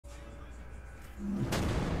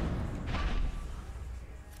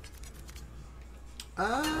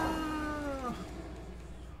I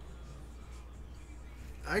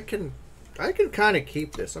can kind of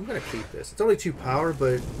keep this. I'm gonna keep this. It's only 2 power,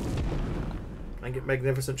 but I can get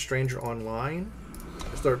Magnificent Stranger online.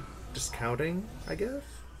 Start discounting, I guess.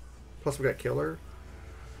 Plus we got Killer.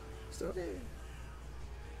 So.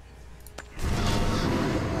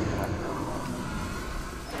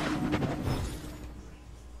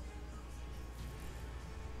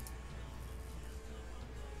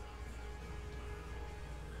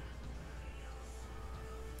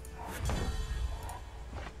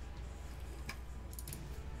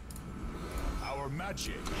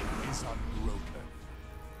 Magic is unbroken.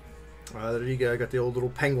 There you go. I got the old little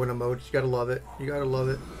penguin emote. You gotta love it. You gotta love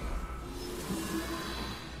it.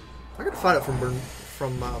 I gotta find out from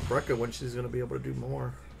Brecca when she's gonna be able to do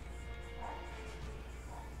more.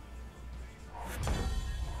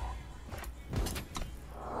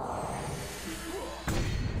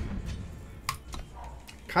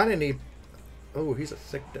 Kind of need. Oh, he's a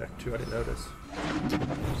thick deck too. I didn't notice.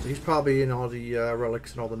 So he's probably in all the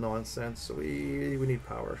relics and all the nonsense. So we need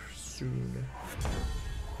power soon.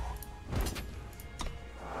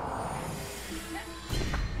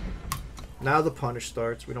 Now the punish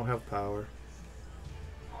starts. We don't have power.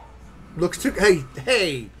 Looks too.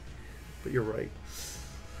 Hey. But you're right.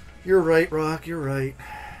 You're right, Rock. You're right.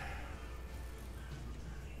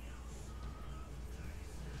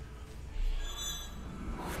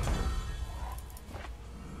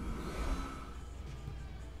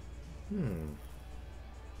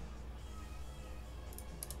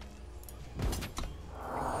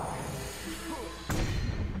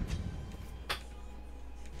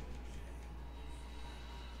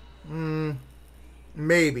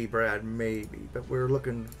 Maybe, Brad, maybe, but we're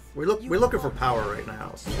looking for power right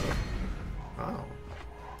now. So, oh,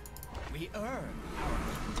 we earn.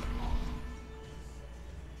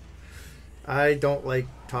 I don't like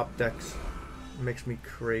top decks. It makes me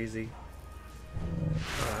crazy.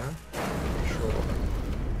 Sure.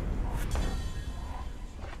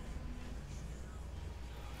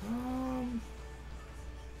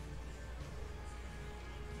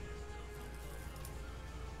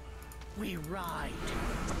 We ride.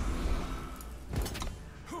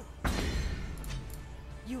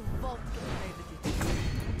 You won't get away with it.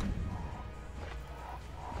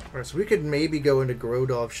 Alright, so we could maybe go into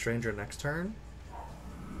Grodov Stranger next turn?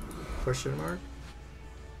 Question mark?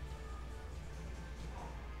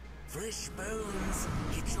 Fresh bones.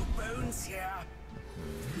 Get your bones here.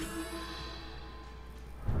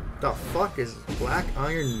 The fuck is Black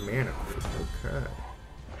Iron Massacre? Okay.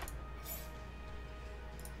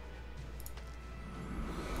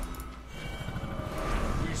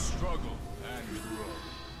 We struggle and grow.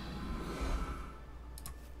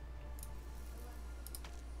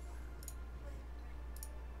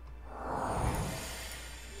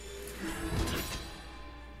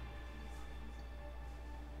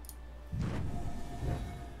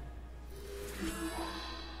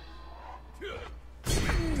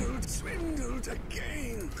 Swindled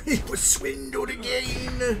again. He was swindled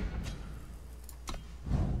again.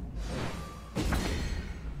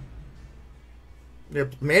 Yeah,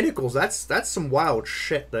 manacles, that's some wild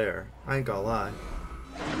shit there. I ain't gonna lie.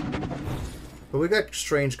 But we got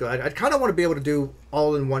Strange Glad. I kind of want to be able to do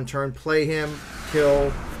all in one turn. Play him,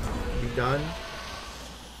 kill, be done.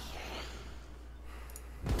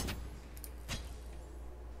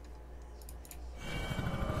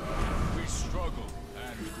 We struggle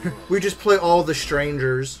and grow. We just play all the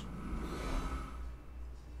strangers.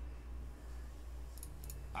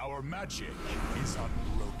 Our magic is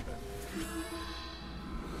unbroken.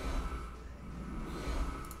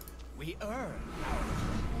 We earn.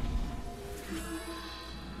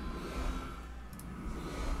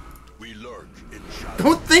 We lurk in shadow.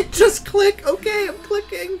 Don't think, just click. Okay, I'm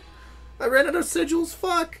clicking. I ran out of sigils.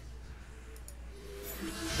 Fuck.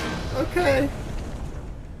 Okay.